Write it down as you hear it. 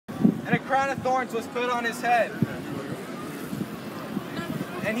and a crown of thorns was put on his head.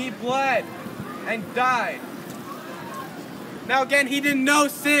 And he bled and died. Now again, he did no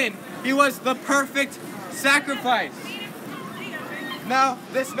sin. He was the perfect sacrifice. Now,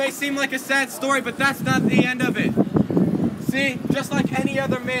 this may seem like a sad story, but that's not the end of it. See, just like any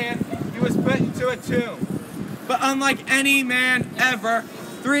other man, he was put into a tomb. But unlike any man ever,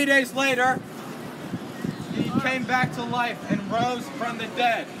 3 days later, he came back to life and rose from the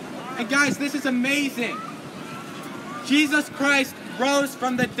dead. And guys, this is amazing. Jesus Christ rose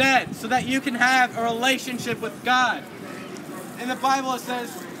from the dead so that you can have a relationship with God. In the Bible it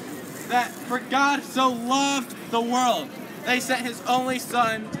says that for God so loved the world, that he sent his only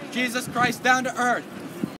Son, Jesus Christ, down to earth